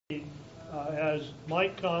As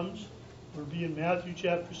Mike comes, we'll be in Matthew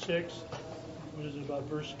chapter 6. What is it, about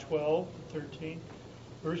verse 12 to 13?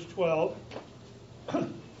 Verse 12.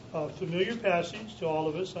 A familiar passage to all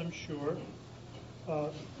of us, I'm sure.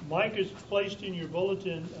 Mike has placed in your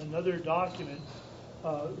bulletin another document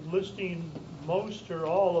listing most or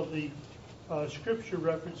all of the scripture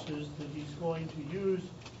references that he's going to use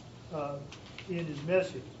in his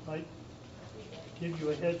message. Might give you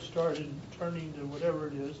a head start in turning to whatever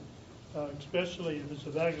it is, especially if it's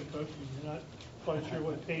a Habakkuk. You're not quite sure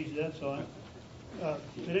what page that's on.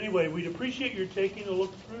 But anyway, we'd appreciate your taking a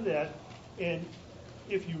look through that. And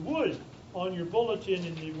if you would, on your bulletin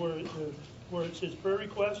in the where it says prayer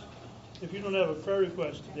request, if you don't have a prayer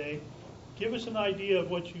request today, give us an idea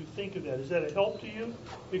of what you think of that. Is that a help to you?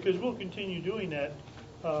 Because we'll continue doing that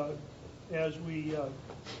as we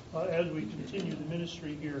continue the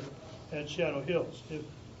ministry here at Shadow Hills. If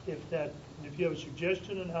you have a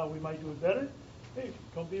suggestion on how we might do it better, hey,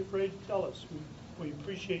 don't be afraid to tell us. We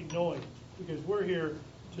appreciate knowing, because we're here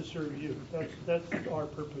to serve you. That's our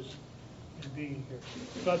purpose in being here.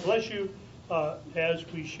 God bless you as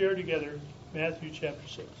we share together Matthew chapter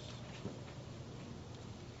 6.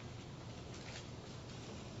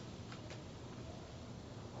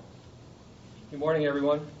 Good morning,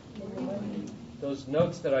 everyone. Good morning. Those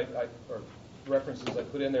notes that or references I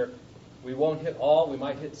put in there, we won't hit all. We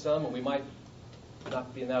might hit some, and we might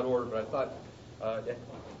not be in that order. But I thought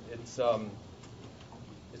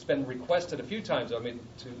it's been requested a few times. I mean,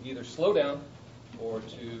 to either slow down or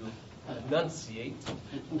to enunciate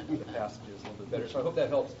the passages a little bit better. So I hope that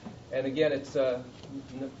helps. And again, it's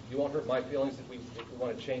you won't hurt my feelings if we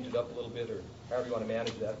want to change it up a little bit, or however you want to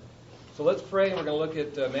manage that. So let's pray, and we're going to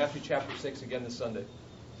look at Matthew chapter 6 again this Sunday.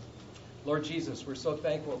 Lord Jesus, we're so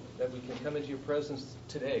thankful that we can come into your presence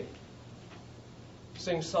today,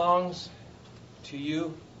 sing songs to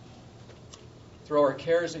you, throw our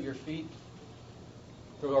cares at your feet,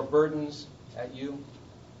 throw our burdens at you.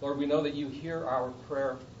 Lord, we know that you hear our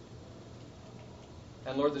prayer.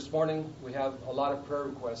 And Lord, this morning we have a lot of prayer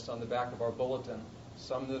requests on the back of our bulletin,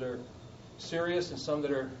 some that are serious and some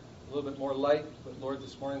that are a little bit more light. But Lord,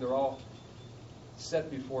 this morning they're all set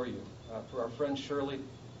before you. For our friend Shirley,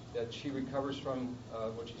 that she recovers from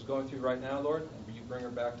what she's going through right now, Lord, and you bring her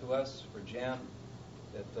back to us. For Jan,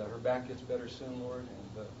 that her back gets better soon, Lord.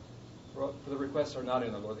 And for the requests are not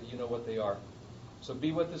in there, Lord, that you know what they are. So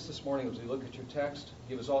be with us this morning as we look at your text.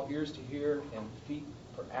 Give us all ears to hear and feet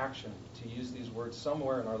for action to use these words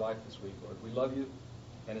somewhere in our life this week, Lord. We love you,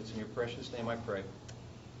 and it's in your precious name I pray.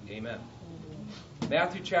 Amen.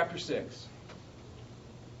 Matthew chapter 6,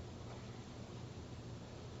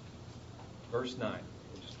 verse 9.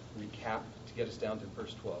 We'll just recap to get us down to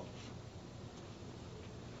verse 12.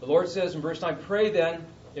 The Lord says in verse 9, "Pray then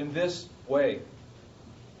in this way.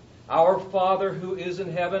 Our Father who is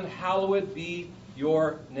in heaven, hallowed be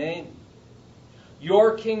your name.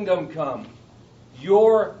 Your kingdom come.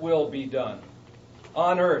 Your will be done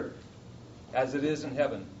on earth as it is in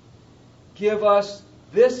heaven. Give us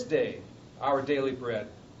this day our daily bread,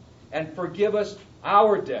 and forgive us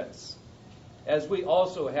our debts, as we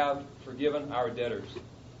also have forgiven our debtors.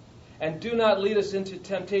 And do not lead us into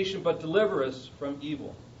temptation, but deliver us from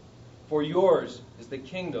evil. For yours is the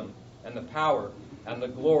kingdom and the power and the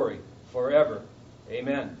glory forever.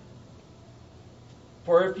 Amen.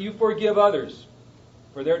 For if you forgive others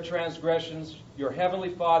for their transgressions, your heavenly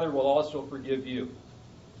Father will also forgive you."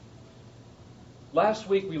 Last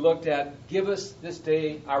week we looked at, give us this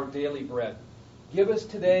day our daily bread. Give us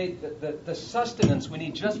today the sustenance we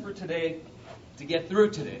need just for today to get through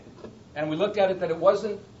today. And we looked at it that it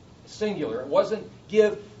wasn't singular. It wasn't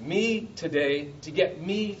give me today to get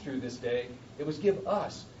me through this day. It was give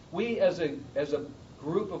us. We as a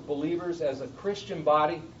group of believers, as a Christian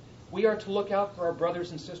body, we are to look out for our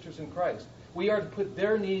brothers and sisters in Christ. We are to put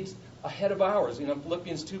their needs ahead of ours. You know,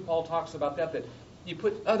 Philippians 2, Paul talks about that you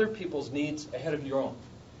put other people's needs ahead of your own.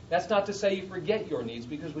 That's not to say you forget your needs,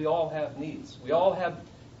 because we all have needs. We all have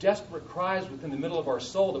desperate cries within the middle of our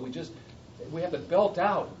soul that we have to belt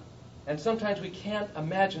out. And sometimes we can't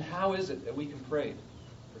imagine how is it that we can pray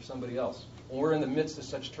for somebody else when we're in the midst of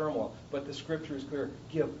such turmoil. But the Scripture is clear.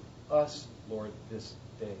 Give us, Lord, this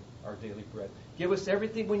day our daily bread. Give us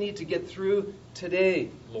everything we need to get through today,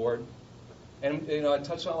 Lord. And I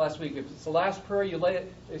touched on it last week. If it's the last prayer you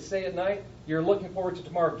say at night, you're looking forward to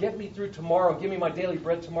tomorrow. Get me through tomorrow. Give me my daily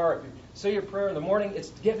bread tomorrow. If you say your prayer in the morning, it's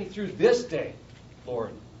to get me through this day,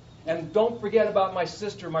 Lord. And don't forget about my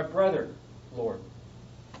sister, my brother, Lord.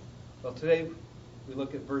 Well, today we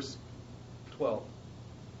look at verse 12.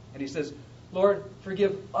 And he says, Lord,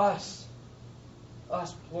 forgive us.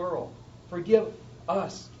 Us, plural. Forgive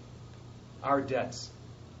us our debts,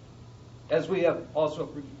 as we have also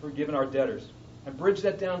forgiven our debtors. And bridge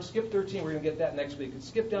that down. Skip 13. We're going to get that next week. And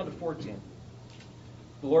skip down to 14.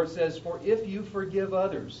 The Lord says, for if you forgive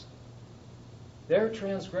others their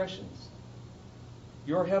transgressions,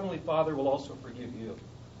 your heavenly Father will also forgive you.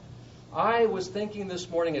 I was thinking this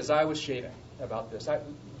morning as I was shaving about this.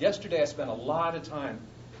 Yesterday I spent a lot of time.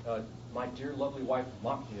 My dear, lovely wife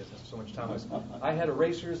mocked me so much time. I had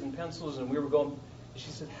erasers and pencils, and we were going. She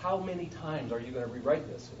said, how many times are you going to rewrite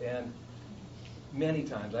this? And many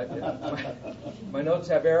times. My notes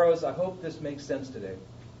have arrows. I hope this makes sense today.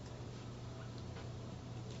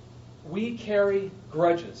 We carry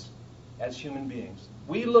grudges as human beings.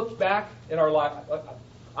 We look back in our life.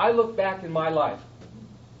 I look back in my life,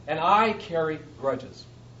 and I carry grudges.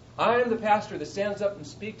 I am the pastor that stands up and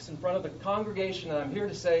speaks in front of the congregation, and I'm here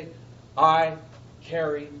to say, I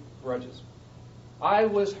carry grudges. I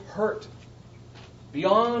was hurt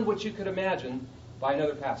beyond what you could imagine by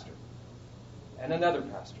another pastor and another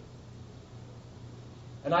pastor.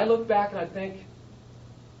 And I look back and I think,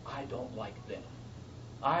 I don't like them.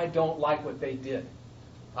 I don't like what they did.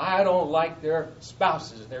 I don't like their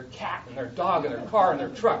spouses and their cat and their dog and their car and their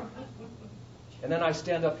truck. And then I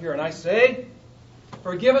stand up here and I say,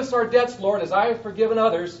 forgive us our debts, Lord, as I have forgiven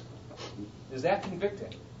others. Is that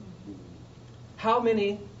convicting? How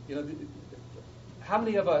many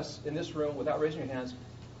of us in this room, without raising your hands,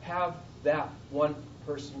 have that one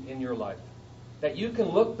person in your life that you can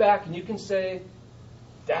look back and you can say,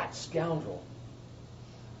 that scoundrel?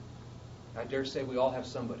 I dare say we all have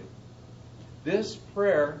somebody. This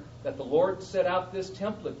prayer that the Lord set out this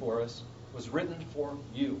template for us was written for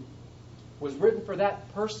you. Was written for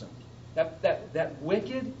that person. That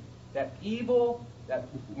wicked, that evil, that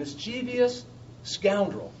mischievous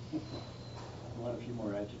scoundrel. You want a few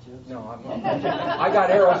more adjectives? No, I'm not. I got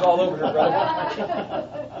arrows all over here,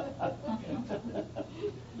 brother.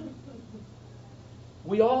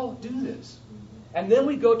 We all do this. And then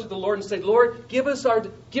we go to the Lord and say, Lord, give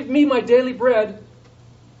me my daily bread.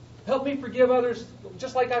 Help me forgive others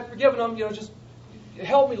just like I've forgiven them. Just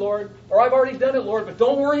help me, Lord. Or I've already done it, Lord, but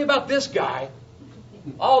don't worry about this guy.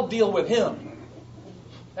 I'll deal with him.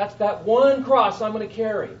 That's that one cross I'm going to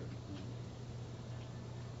carry.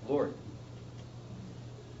 Lord,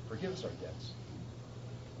 forgive us our debts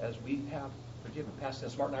as we have forgiven. Past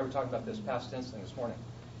tense. Martin and I were talking about this past tense thing this morning.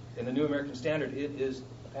 In the New American Standard, it is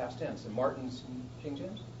past tense. In Martin's King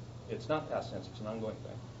James, it's not past tense. It's an ongoing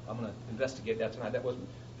thing. I'm going to investigate that tonight. That wasn't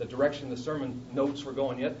the direction the sermon notes were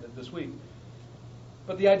going yet this week.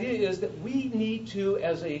 But the idea is that we need to,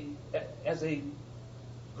 as a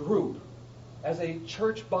group, as a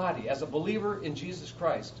church body, as a believer in Jesus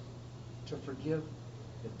Christ, to forgive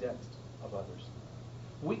the debts of others.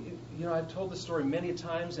 I've told this story many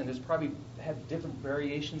times, and it's probably had different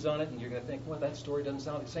variations on it, and you're going to think, well, that story doesn't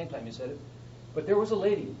sound like the same time you said it. But there was a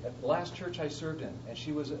lady at the last church I served in, and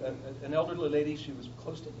she was an elderly lady. She was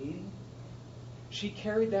close to 80. She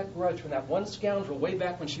carried that grudge from that one scoundrel way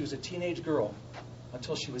back when she was a teenage girl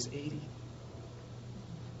until she was 80.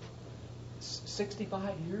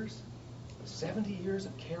 65 years, 70 years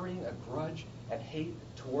of carrying a grudge and hate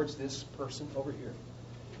towards this person over here.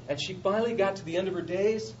 And she finally got to the end of her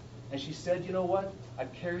days, and she said, you know what?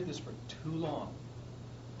 I've carried this for too long.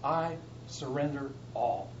 I surrender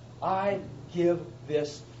all. I give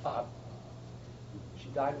this up. She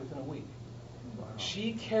died within a week. Wow.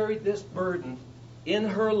 She carried this burden in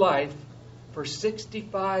her life for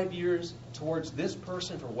 65 years towards this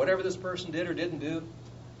person, for whatever this person did or didn't do.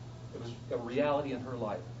 It was a reality in her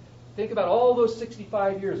life. Think about all those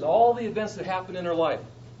 65 years, all the events that happened in her life.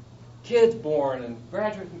 Kids born and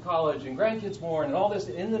graduate from college and grandkids born and all this.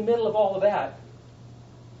 In the middle of all of that,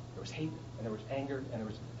 there was hate and there was anger and there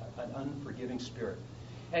was an unforgiving spirit.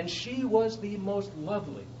 And she was the most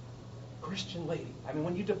lovely Christian lady. I mean,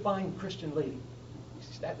 when you define Christian lady,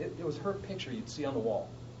 it was her picture you'd see on the wall.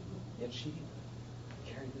 Yet she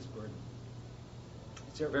carried this burden.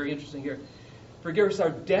 It's very interesting here. Forgive us our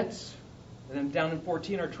debts. And then down in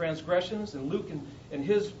 14, our transgressions. And Luke, in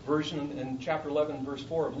his version, in chapter 11, verse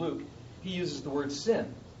 4 of Luke, he uses the word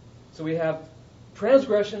sin. So we have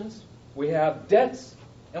transgressions, we have debts,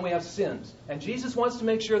 and we have sins. And Jesus wants to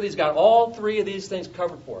make sure that he's got all three of these things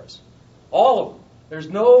covered for us. All of them. There's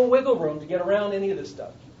no wiggle room to get around any of this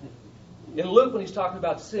stuff. In Luke, when he's talking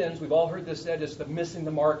about sins, we've all heard this said, it's the missing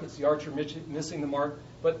the mark, it's the archer missing the mark.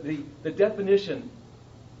 But the definition,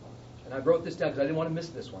 and I wrote this down because I didn't want to miss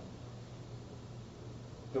this one.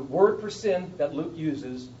 The word for sin that Luke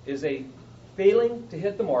uses is a failing to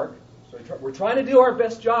hit the mark. So we're trying to do our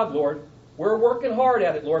best job, Lord. We're working hard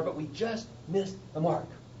at it, Lord, but we just missed the mark.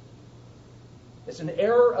 It's an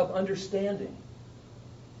error of understanding.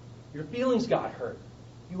 Your feelings got hurt.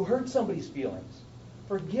 You hurt somebody's feelings.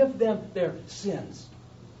 Forgive them their sins,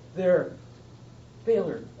 their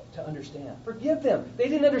failure to understand. Forgive them. They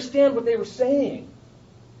didn't understand what they were saying.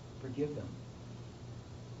 Forgive them.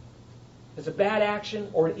 It's a bad action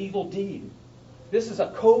or an evil deed. This is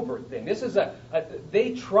a covert thing. This is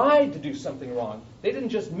they tried to do something wrong. They didn't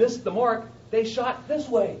just miss the mark. They shot this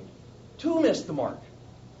way to miss the mark.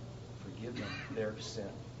 Forgive them their sin.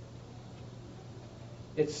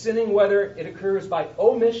 It's sinning whether it occurs by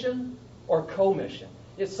omission or commission.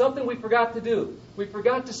 It's something we forgot to do. We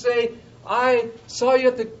forgot to say, I saw you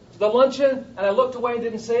at the luncheon, and I looked away and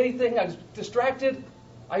didn't say anything. I was distracted.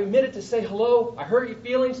 I omitted to say hello. I hurt your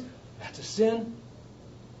feelings. That's a sin.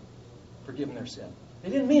 Forgive them their sin. They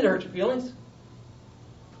didn't mean to hurt your feelings.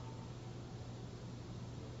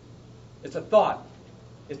 It's a thought.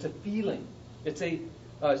 It's a feeling. It's a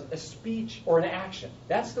speech or an action.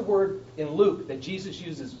 That's the word in Luke that Jesus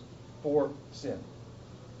uses for sin.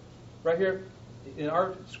 Right here in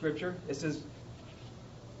our scripture, it says,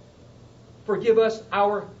 forgive us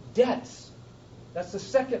our debts. That's the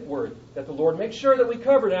second word that the Lord makes sure that we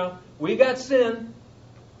cover now. We got sin.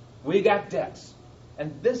 We got debts.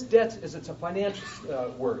 And this debt it's a financial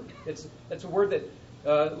word. It's a word that,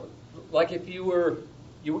 like if you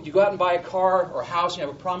go out and buy a car or a house, and you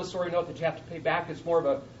have a promissory note that you have to pay back. It's more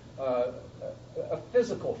of a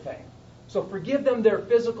physical thing. So forgive them their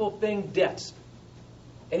physical thing debts.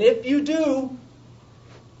 And if you do,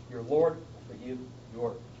 your Lord will forgive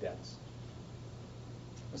your debts.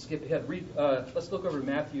 Let's skip ahead. Let's look over to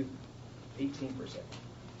Matthew 18 for a second.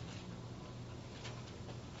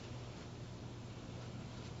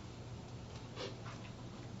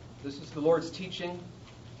 This is the Lord's teaching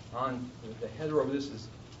on the header over this is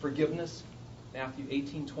forgiveness. Matthew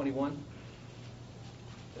 18:21. And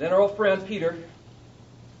then our old friend Peter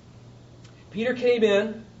came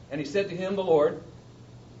in and he said to him, the Lord,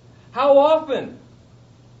 how often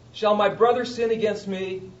shall my brother sin against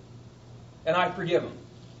me and I forgive him?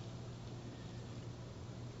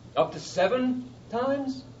 Up to 7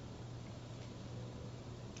 times?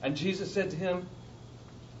 And Jesus said to him,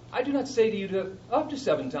 I do not say to you to up to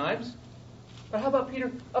 7 times, but how about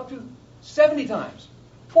Peter, up to 70 times?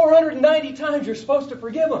 490 times you're supposed to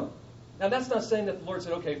forgive him. Now that's not saying that the Lord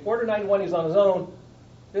said, okay, 491 he's on his own.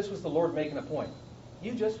 This was the Lord making a point.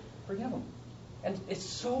 You just forgive him. And it's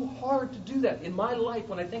so hard to do that in my life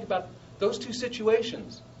when I think about those two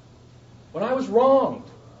situations. When I was wronged,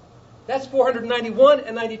 that's 491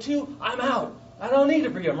 and 92, I'm out. I don't need to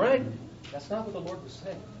forgive him, right? That's not what the Lord was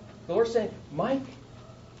saying. The Lord's saying, Mike,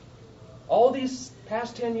 all these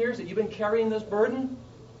past 10 years that you've been carrying this burden,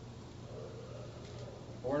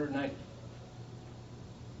 490.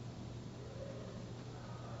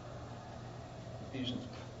 Ephesians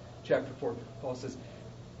chapter 4, Paul says,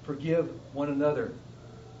 forgive one another,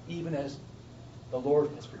 even as the Lord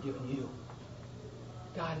has forgiven you.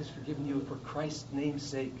 God has forgiven you for Christ's name's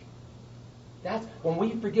sake. That's when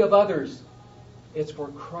we forgive others, it's for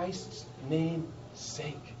Christ's name's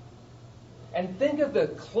sake. And think of the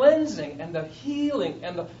cleansing and the healing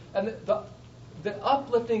and the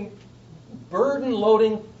uplifting,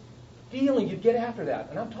 burden-loading feeling you get after that.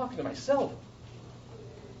 And I'm talking to myself.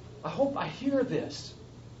 I hope I hear this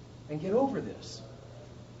and get over this.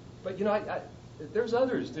 But you know, there's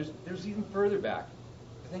others. There's even further back.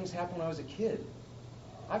 Things happened when I was a kid.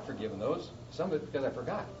 I've forgiven those. Some of it because I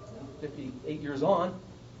forgot. 58 years on,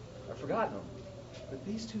 I've forgotten them. But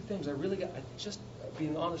these two things,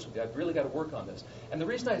 being honest with you, I've really got to work on this. And the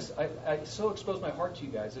reason I so expose my heart to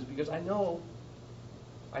you guys is because I know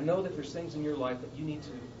that there's things in your life that you need to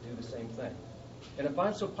do the same thing. And if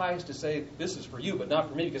I'm so pious to say, this is for you, but not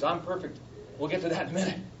for me, because I'm perfect, we'll get to that in a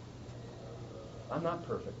minute. I'm not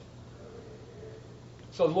perfect.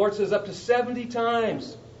 So the Lord says up to 70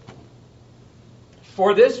 times.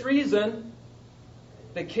 For this reason,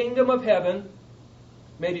 the kingdom of heaven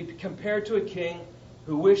may be compared to a king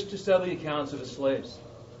who wished to settle the accounts of his slaves.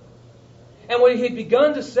 And when he had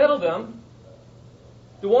begun to settle them,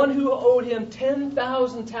 the one who owed him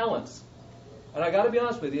 10,000 talents, and I got to be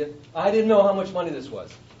honest with you, I didn't know how much money this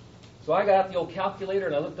was. So I got out the old calculator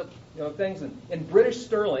and I looked up things, and in British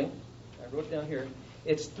sterling, I wrote it down here,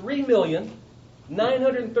 it's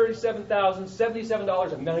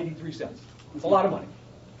 $3,937,077.93. It's a lot of money.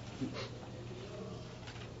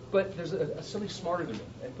 But there's somebody smarter than me.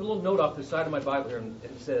 I put a little note off the side of my Bible here, and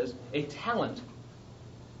it says, a talent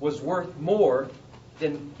was worth more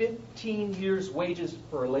than 15 years' wages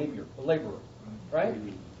for a laborer. Right?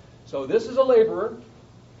 So this is a laborer,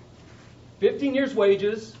 15 years'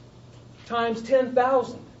 wages times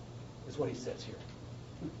 10,000 is what he says here.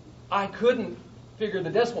 I couldn't figure the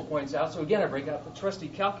decimal points out, so again I break out the trusty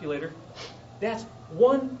calculator. That's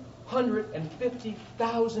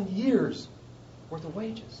 150,000 years worth of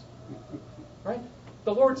wages. Right?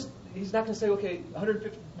 The Lord's, He's not going to say, okay,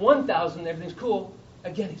 151,000, everything's cool.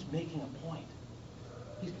 Again, He's making a point.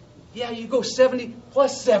 You go 70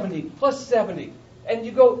 plus 70 plus 70. And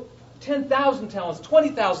you go 10,000 talents,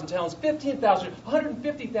 20,000 talents, 15,000,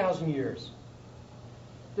 150,000 years.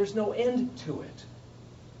 There's no end to it.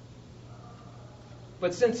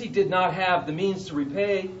 But since he did not have the means to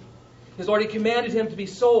repay, his Lord had commanded him to be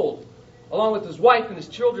sold, along with his wife and his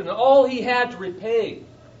children, and all he had to repay.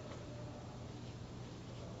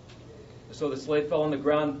 So the slave fell on the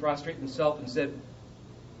ground, prostrated himself, and said,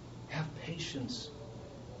 "Have patience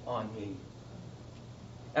on me,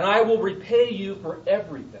 and I will repay you for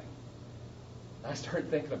everything." I started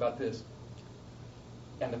thinking about this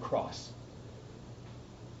and the cross.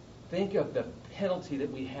 Think of the penalty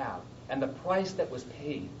that we have and the price that was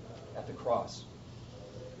paid at the cross.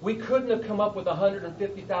 We couldn't have come up with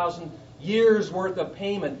 150,000 years worth of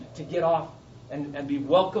payment to get off and be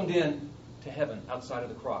welcomed in to heaven outside of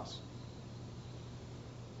the cross.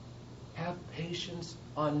 Have patience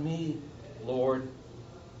on me, Lord,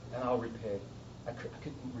 and I'll repay. I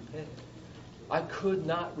couldn't repay. I could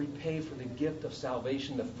not repay for the gift of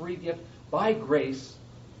salvation, the free gift by grace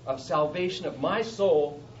of salvation of my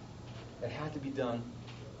soul that had to be done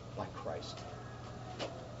by Christ.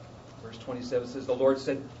 Verse 27 says, the Lord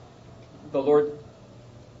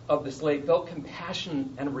of the slave felt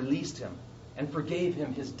compassion and released him and forgave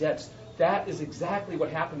him his debts. That is exactly what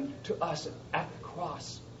happened to us at the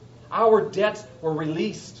cross. Our debts were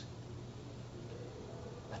released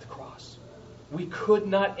at the cross. We could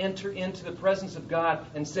not enter into the presence of God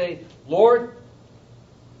and say, "Lord,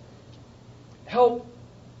 help,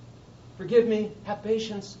 forgive me, have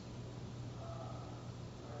patience."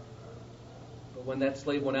 But when that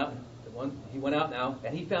slave went out, he went out now,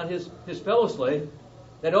 and he found his fellow slave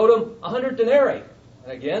that owed him 100 denarii.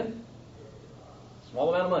 And again,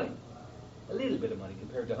 small amount of money. A little bit of money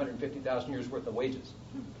compared to 150,000 years worth of wages.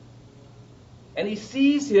 And he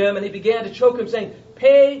seized him and he began to choke him, saying,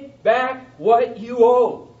 "Pay back what you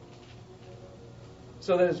owe."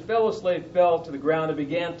 So that his fellow slave fell to the ground and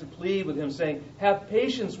began to plead with him, saying, "Have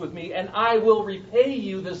patience with me, and I will repay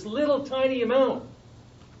you this little tiny amount."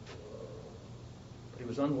 But he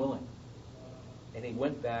was unwilling. And he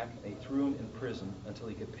went back and he threw him in prison until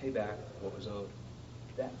he could pay back what was owed.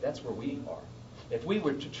 That's where we are. If we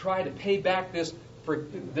were to try to pay back this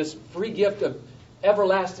free gift of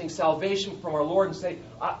everlasting salvation from our Lord and say,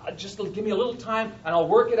 just give me a little time and I'll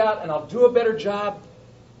work it out and I'll do a better job.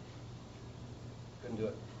 Couldn't do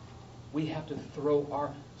it. We have to throw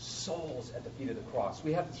our souls at the feet of the cross.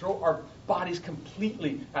 We have to throw our bodies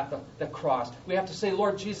completely at the cross. We have to say,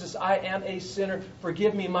 "Lord Jesus, I am a sinner.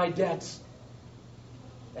 Forgive me my debts."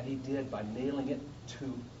 And he did by nailing it to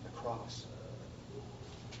the cross.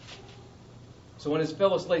 So when his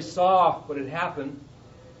fellow slaves saw what had happened,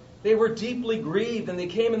 they were deeply grieved, and they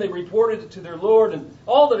came and they reported it to their Lord and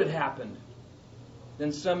all that had happened.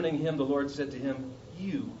 Then summoning him, the Lord said to him,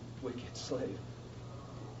 "You wicked slave,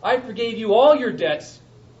 I forgave you all your debts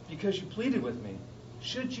because you pleaded with me.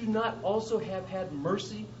 Should you not also have had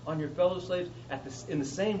mercy on your fellow slaves in the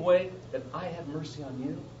same way that I had mercy on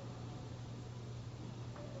you?"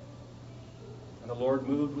 And the Lord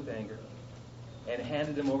moved with anger and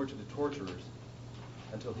handed him over to the torturers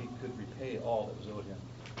until he could repay all that was owed him.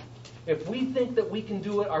 If we think that we can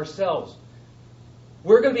do it ourselves,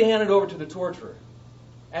 we're going to be handed over to the torturer.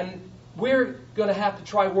 And we're going to have to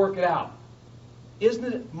try work it out. Isn't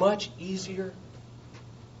it much easier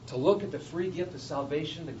to look at the free gift of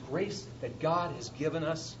salvation, the grace that God has given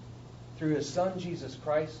us through His Son, Jesus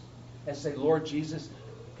Christ, and say, "Lord Jesus,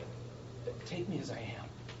 take me as I am"?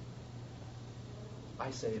 I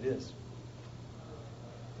say it is.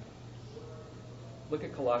 Look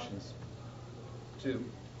at Colossians 2.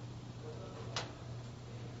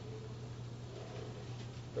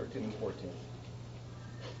 13 and 14.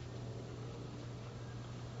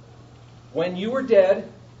 When you were dead,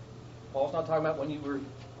 Paul's not talking about when you were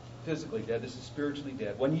physically dead, this is spiritually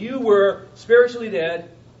dead. When you were spiritually dead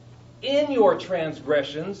in your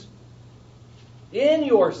transgressions, in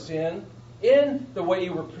your sin, in the way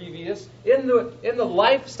you were previous, in the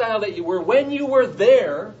lifestyle that you were, when you were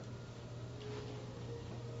there,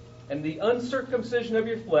 and the uncircumcision of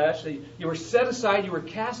your flesh, you were set aside, you were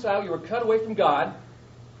cast out, you were cut away from God,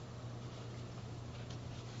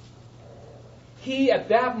 He, at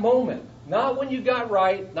that moment, not when you got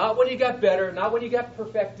right, not when you got better, not when you got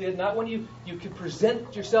perfected, not when you could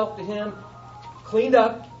present yourself to Him cleaned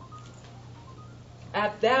up,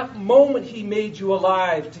 At that moment, He made you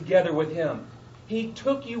alive together with Him. He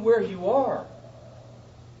took you where you are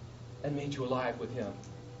and made you alive with Him.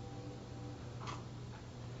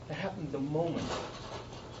 That happened the moment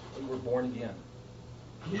that you were born again.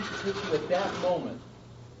 He took you at that moment.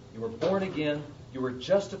 You were born again. You were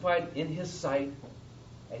justified in His sight.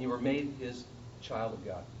 And you were made His child of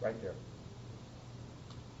God. Right there.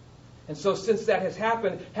 And so since that has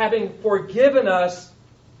happened, having forgiven us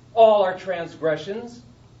all our transgressions,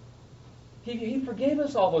 He forgave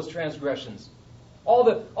us all those transgressions. All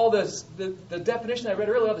the definition I read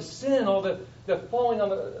earlier, all the sin, all the falling on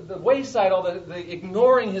the wayside, all the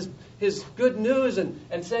ignoring His good news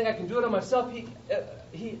and saying I can do it on myself.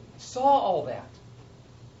 He saw all that.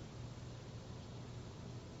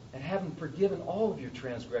 And having forgiven all of your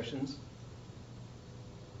transgressions,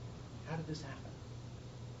 how did this happen?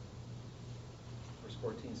 Verse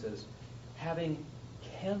 14 says, having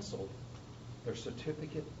canceled their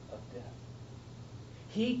certificate of debt.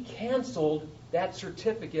 He canceled that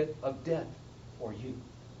certificate of debt for you.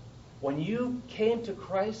 When you came to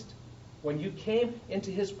Christ, when you came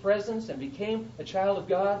into His presence and became a child of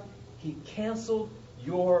God, He canceled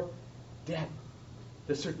your debt.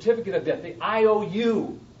 The certificate of debt, the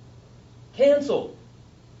IOU, canceled.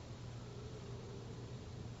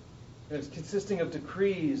 And it's consisting of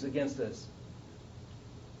decrees against us,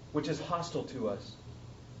 which is hostile to us.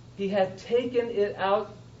 He had taken it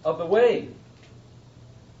out of the way.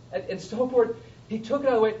 And so forth. He took it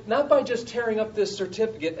out of the way, not by just tearing up this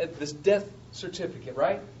certificate, this death certificate,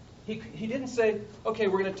 right? He didn't say, okay,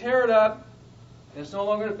 we're going to tear it up, and it's no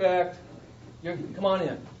longer in effect. Come on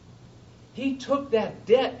in. He took that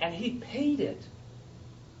debt and He paid it.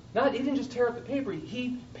 He didn't just tear up the paper.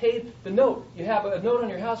 He paid the note. You have a note on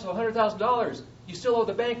your house of $100,000. You still owe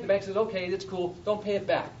the bank. The bank says, okay, it's cool. Don't pay it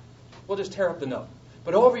back. We'll just tear up the note.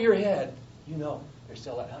 But over your head, you know, there's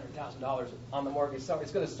still that $100,000 on the mortgage. So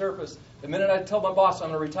it's going to surface. The minute I tell my boss I'm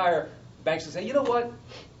going to retire, the bank's going to say, you know what?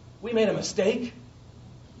 We made a mistake.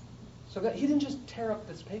 So He didn't just tear up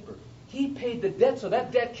this paper. He paid the debt so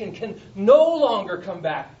that debt can no longer come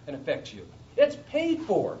back and affect you. It's paid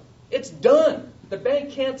for. It's done. The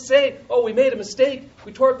bank can't say, oh, we made a mistake.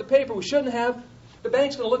 We tore up the paper. We shouldn't have. The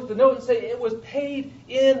bank's going to look at the note and say, it was paid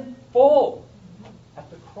in full at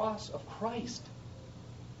the cross of Christ.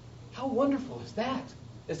 How wonderful is that?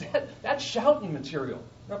 That's shouting material.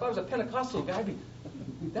 Now, if I was a Pentecostal guy,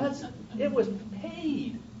 it was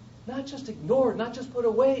paid. Not just ignored, not just put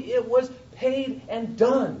away. It was paid and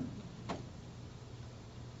done.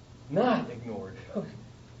 Not ignored.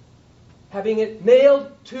 Having it nailed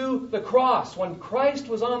to the cross. When Christ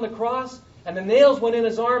was on the cross and the nails went in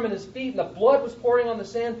His arm and His feet and the blood was pouring on the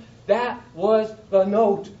sand, that was the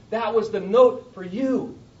note. That was the note for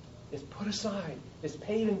you. It's put aside. It's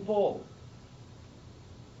paid in full.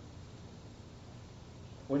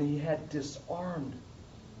 When He had disarmed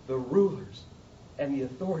the rulers and the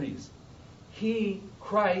authorities, He,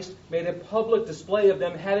 Christ, made a public display of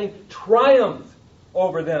them, having triumphed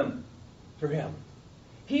over them through Him.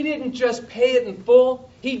 He didn't just pay it in full.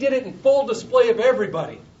 He did it in full display of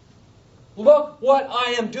everybody. Look what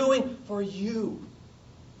I am doing for you.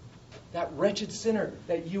 That wretched sinner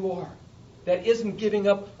that you are. That isn't giving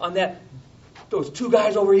up on those two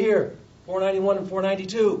guys over here. 491 and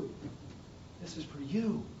 492. This is for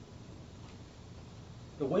you.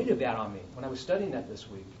 The weight of that on me when I was studying that this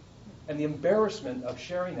week. And the embarrassment of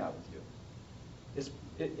sharing that with you.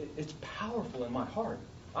 It's powerful in my heart.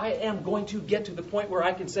 I am going to get to the point where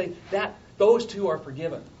I can say that those two are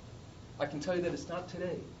forgiven. I can tell you that it's not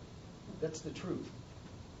today. That's the truth.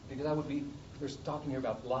 Because there's talking here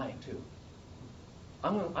about lying too.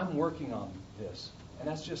 I'm working on this. And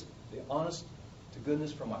that's just the honest to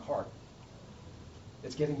goodness from my heart.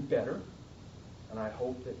 It's getting better. And I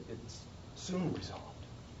hope that it's soon resolved.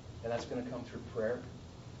 And that's going to come through prayer.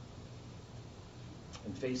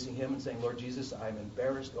 And facing Him and saying, Lord Jesus, I'm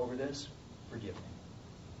embarrassed over this. Forgive me.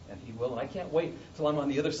 And He will. And I can't wait till I'm on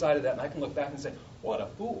the other side of that and I can look back and say, what a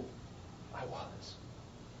fool I was.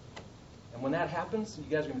 And when that happens, you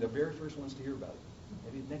guys are going to be the very first ones to hear about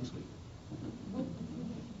it. Maybe next week.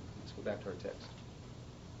 Let's go back to our text.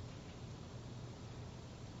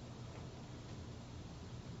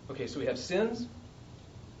 Okay, so we have sins,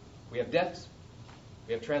 we have debts,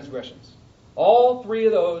 we have transgressions. All three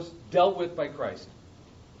of those dealt with by Christ.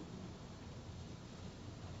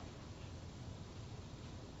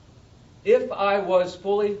 If I was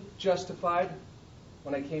fully justified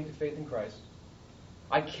when I came to faith in Christ,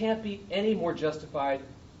 I can't be any more justified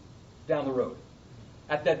down the road.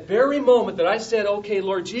 At that very moment that I said, okay,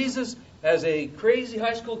 Lord Jesus, as a crazy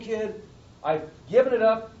high school kid, I've given it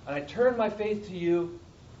up, and I turned my faith to you,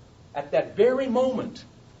 at that very moment,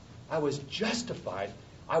 I was justified.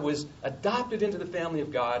 I was adopted into the family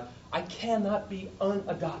of God. I cannot be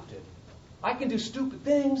unadopted. I can do stupid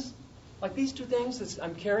things, like these two things that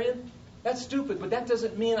I'm carrying. That's stupid, but that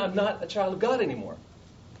doesn't mean I'm not a child of God anymore.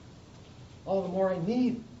 All the more I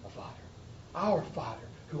need a Father. Our Father,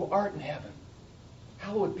 who art in heaven,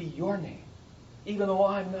 hallowed be your name. Even though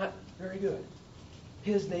I'm not very good,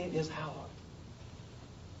 His name is hallowed.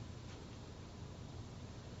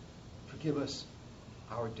 Forgive us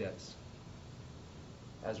our debts,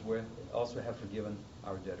 as we also have forgiven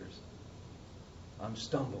our debtors. I'm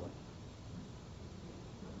stumbling.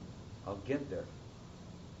 I'll get there.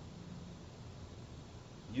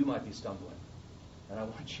 You might be stumbling, and I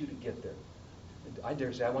want you to get there. I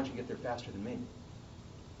dare say I want you to get there faster than me.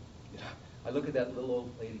 You know, I look at that little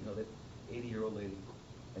old lady, that 80-year-old lady,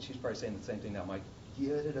 and she's probably saying the same thing now. Mike,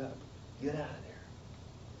 get it up. Get out of there.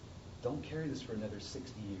 Don't carry this for another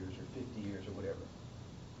 60 years or 50 years or whatever.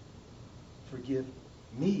 Forgive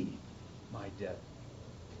me my debt,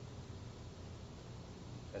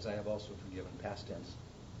 as I have also forgiven. Past tense.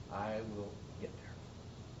 I will get there.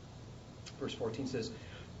 Verse 14 says,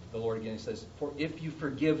 the Lord again says, for if you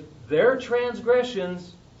forgive their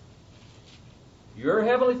transgressions, your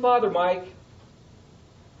heavenly Father, Mike,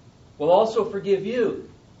 will also forgive you.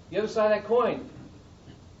 The other side of that coin.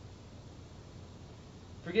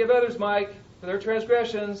 Forgive others, Mike, for their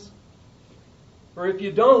transgressions. For if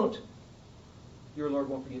you don't, your Lord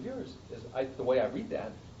won't forgive yours. Is the way I read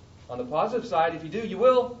that. On the positive side, if you do, you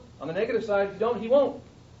will. On the negative side, if you don't, He won't.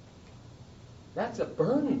 That's a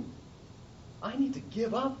burden. I need to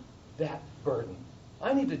give up that burden.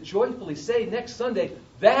 I need to joyfully say next Sunday,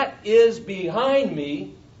 that is behind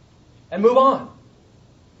me, and move on.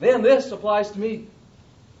 Then this applies to me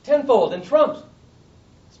tenfold and trumps.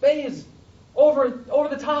 Spades over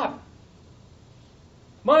the top.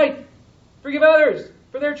 Mike, forgive others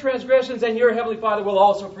for their transgressions, and your heavenly Father will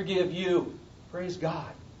also forgive you. Praise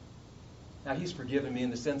God. Now, He's forgiven me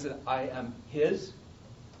in the sense that I am His.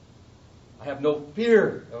 I have no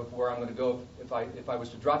fear of where I'm going to go if I was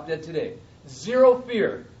to drop dead today. Zero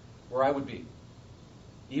fear where I would be.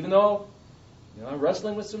 Even though I'm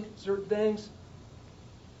wrestling with some certain things,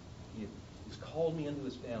 He's called me into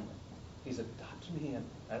His family. He's adopted me in,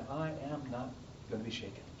 and I am not going to be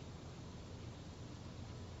shaken.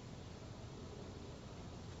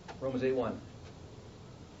 Romans 8:1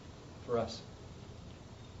 for us.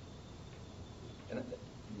 And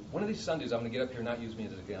one of these Sundays, I'm going to get up here and not use me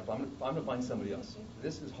as an example. I'm going to find somebody else.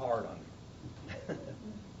 This is hard on me.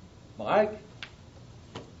 Mike,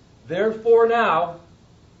 therefore now,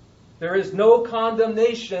 there is no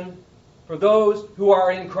condemnation for those who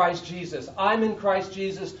are in Christ Jesus. I'm in Christ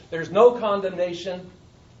Jesus. There's no condemnation,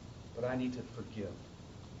 but I need to forgive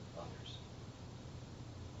others.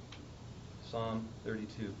 Psalm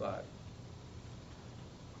 32:5.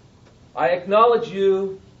 I acknowledge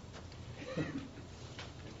you.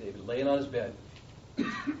 David laying on his bed.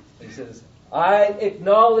 He says, I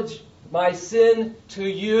acknowledge my sin to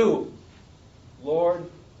you, Lord.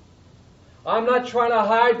 I'm not trying to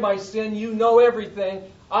hide my sin. You know everything.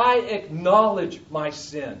 I acknowledge my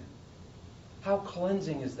sin. How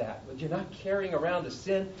cleansing is that? You're not carrying around the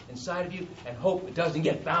sin inside of you and hope it doesn't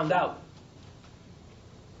get found out.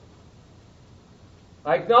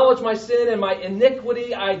 I acknowledge my sin and my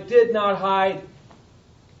iniquity I did not hide.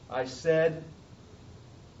 I said,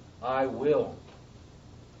 I will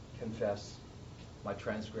confess my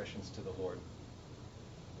transgressions to the Lord.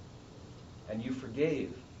 And you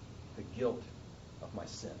forgave the guilt of my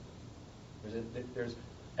sin. There's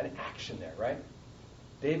an action there, right?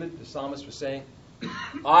 David, the psalmist, was saying,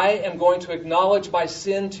 I am going to acknowledge my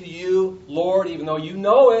sin to you, Lord, even though you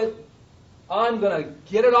know it. I'm going to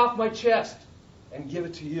get it off my chest and give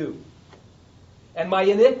it to you. And my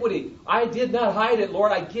iniquity, I did not hide it,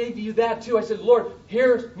 Lord. I gave you that too. I said, Lord,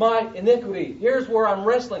 here's my iniquity. Here's where I'm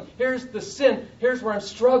wrestling. Here's the sin. Here's where I'm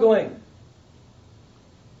struggling.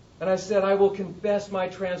 And I said, I will confess my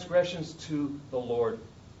transgressions to the Lord.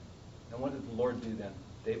 And what did the Lord do then?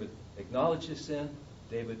 David acknowledged his sin.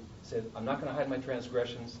 David said, I'm not going to hide my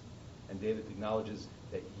transgressions. And David acknowledges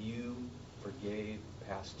that you forgave,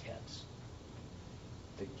 past tense,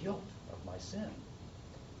 the guilt of my sin.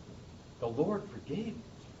 The Lord forgave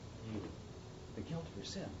you the guilt of your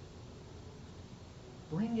sin.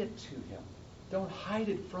 Bring it to Him. Don't hide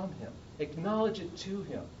it from Him. Acknowledge it to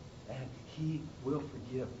Him. And He will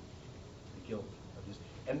forgive the guilt of your sin.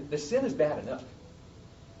 And the sin is bad enough.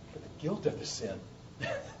 But the guilt of the sin,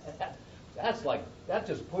 that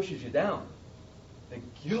just pushes you down. The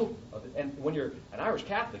guilt of it. And when you're an Irish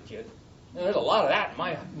Catholic kid, And there's a lot of that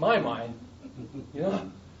in my mind. You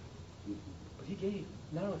know? But he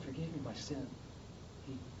not only forgave me my sin,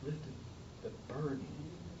 he lifted the burden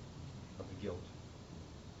of the guilt.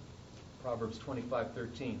 Proverbs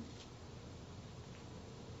 25:13.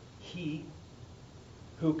 He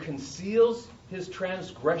who conceals his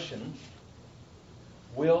transgression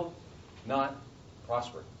will not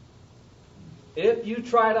prosper. If you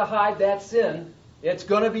try to hide that sin, it's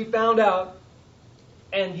going to be found out,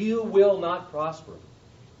 and you will not prosper.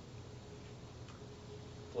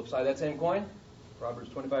 Flip side of that same coin, Proverbs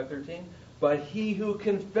 25:13. But he who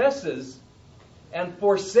confesses and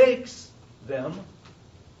forsakes them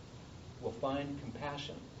will find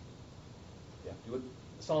compassion. Yeah, do what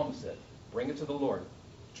the psalmist said. Bring it to the Lord.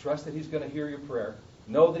 Trust that he's going to hear your prayer.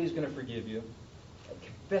 Know that he's going to forgive you. And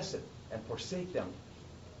confess it and forsake them.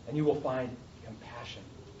 And you will find compassion.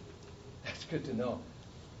 That's good to know.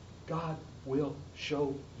 God will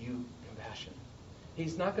show you compassion.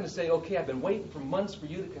 He's not going to say, okay, I've been waiting for months for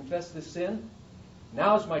you to confess this sin.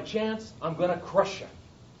 Now's my chance. I'm going to crush you.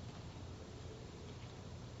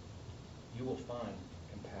 You will find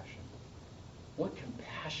compassion. What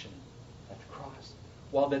compassion at the cross.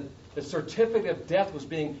 While the certificate of death was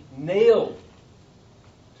being nailed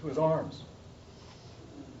to his arms.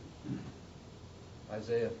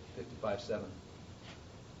 Isaiah 55:7.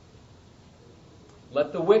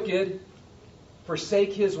 Let the wicked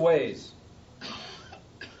forsake his ways,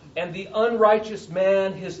 and the unrighteous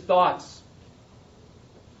man his thoughts,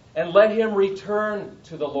 and let him return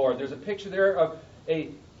to the Lord. There's a picture there of a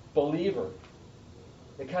believer.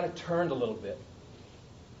 It kind of turned a little bit.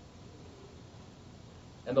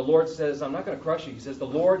 And the Lord says, I'm not going to crush you. He says, the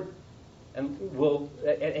Lord, and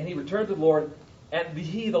he returned to the Lord, and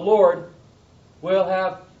he, the Lord, will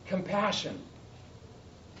have compassion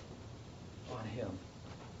on him.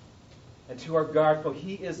 And to our God, for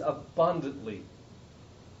he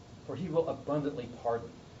will abundantly pardon.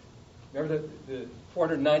 Remember the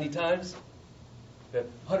 490 times? The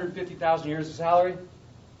 150,000 years of salary?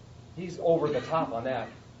 He's over the top on that.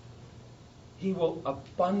 He will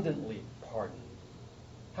abundantly pardon.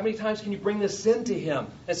 How many times can you bring this sin to him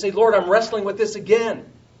and say, Lord, I'm wrestling with this again?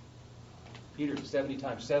 Peter, 70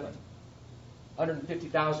 times 7.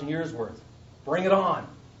 150,000 years worth. Bring it on.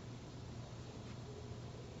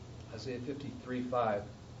 Isaiah 53:5.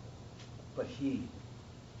 But he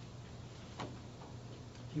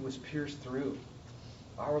was pierced through.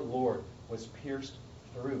 Our Lord was pierced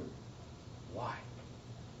through. Why?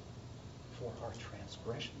 For our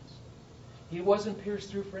transgressions. He wasn't pierced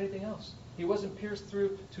through for anything else. He wasn't pierced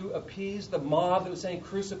through to appease the mob that was saying,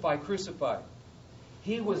 crucify, crucify.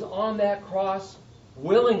 He was on that cross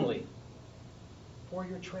willingly for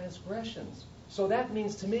your transgressions. So that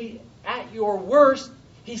means to me, at your worst,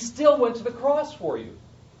 he still went to the cross for you.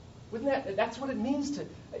 That's what it means to...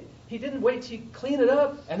 He didn't wait till you clean it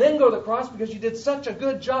up and then go to the cross because you did such a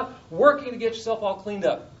good job working to get yourself all cleaned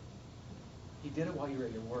up. He did it while you were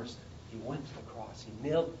at your worst. He went to the cross. He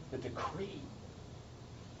nailed the decree.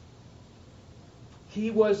 He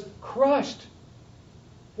was crushed.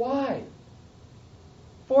 Why?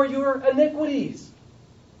 For your iniquities.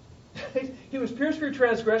 He was pierced for your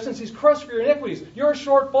transgressions. He's crushed for your iniquities. Your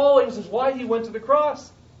shortfallings is why he went to the cross.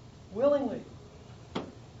 Willingly.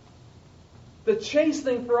 The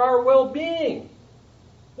chastening for our well-being.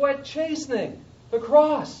 What chastening? The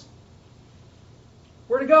cross.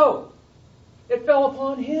 Where'd it go? It fell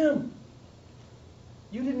upon him.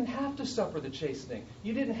 You didn't have to suffer the chastening.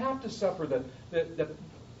 You didn't have to suffer the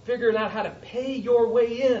figuring out how to pay your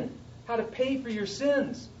way in, how to pay for your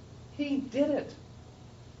sins. He did it.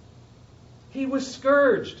 He was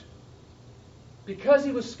scourged. Because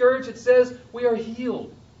he was scourged, it says we are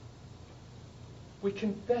healed. We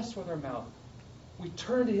confess with our mouth. We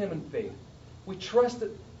turn to him in faith. We trust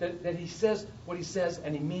that he says what he says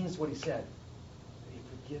and he means what he said. That he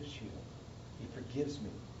forgives you. He forgives me,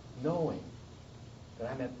 knowing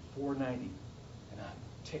that I'm at 490 and I'm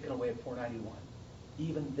taken away at 491.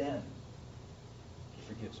 Even then,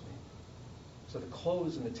 he forgives me. So the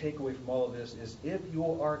close and the takeaway from all of this is if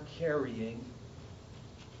you are carrying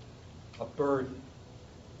a burden,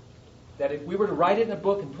 that if we were to write it in a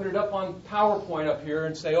book and put it up on PowerPoint up here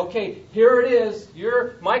and say, okay, here it is.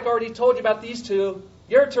 Mike already told you about these two.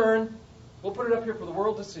 Your turn. We'll put it up here for the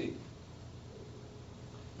world to see.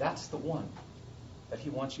 That's the one that he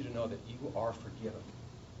wants you to know that you are forgiven.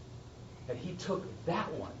 That he took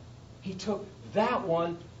that one. He took that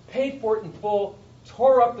one, paid for it in full,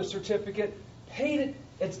 tore up the certificate, paid it.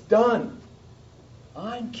 It's done.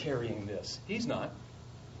 I'm carrying this. He's not.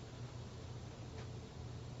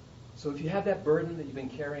 So if you have that burden that you've been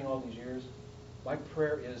carrying all these years, My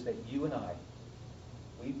prayer is that you and I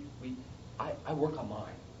work on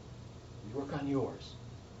mine. You work on yours.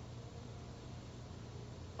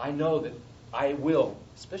 I know that I will,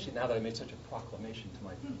 especially now that I made such a proclamation to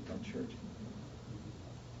my church,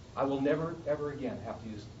 I will never, ever again have to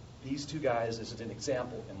use these two guys as an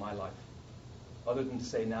example in my life, other than to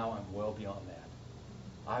say now I'm well beyond that.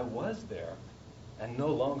 I was there, and no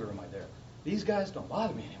longer am I there. These guys don't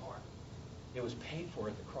bother me anymore. It was paid for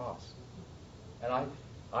at the cross. And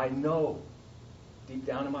I know deep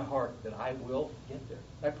down in my heart that I will get there.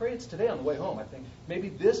 I pray it's today on the way home. I think maybe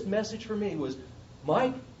this message for me was,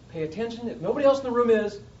 Mike, pay attention. If nobody else in the room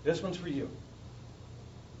is, this one's for you.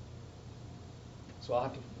 So I'll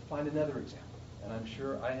have to find another example. And I'm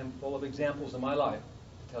sure I am full of examples in my life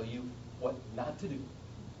to tell you what not to do.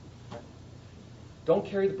 Don't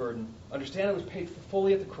carry the burden. Understand it was paid for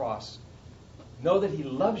fully at the cross. Know that He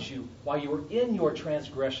loves you while you were in your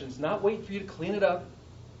transgressions, not wait for you to clean it up.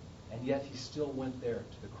 And yet He still went there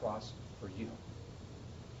to the cross for you.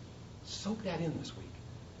 Soak that in this week.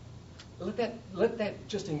 Let that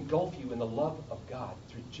just engulf you in the love of God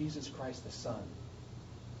through Jesus Christ the Son.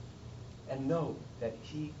 And know that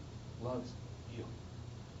He loves you.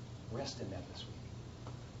 Rest in that this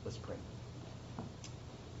week. Let's pray.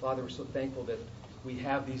 Father, we're so thankful that we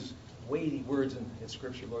have these weighty words in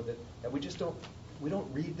Scripture, Lord, that we just don't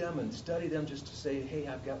read them and study them just to say, hey,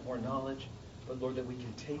 I've got more knowledge. But Lord, that we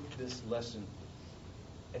can take this lesson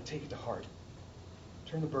and take it to heart.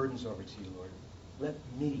 Turn the burdens over to you, Lord. Let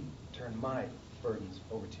me turn my burdens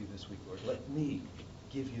over to you this week, Lord. Let me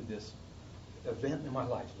give you this event in my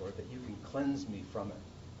life, Lord, that you can cleanse me from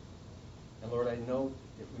it. And Lord, I know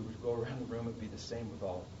if we would go around the room, it would be the same with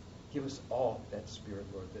all. Give us all that spirit,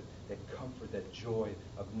 Lord, that comfort, that joy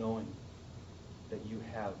of knowing that you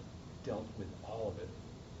have dealt with all of it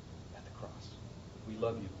at the cross. We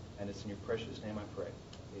love you, and it's in your precious name I pray.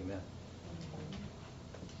 Amen.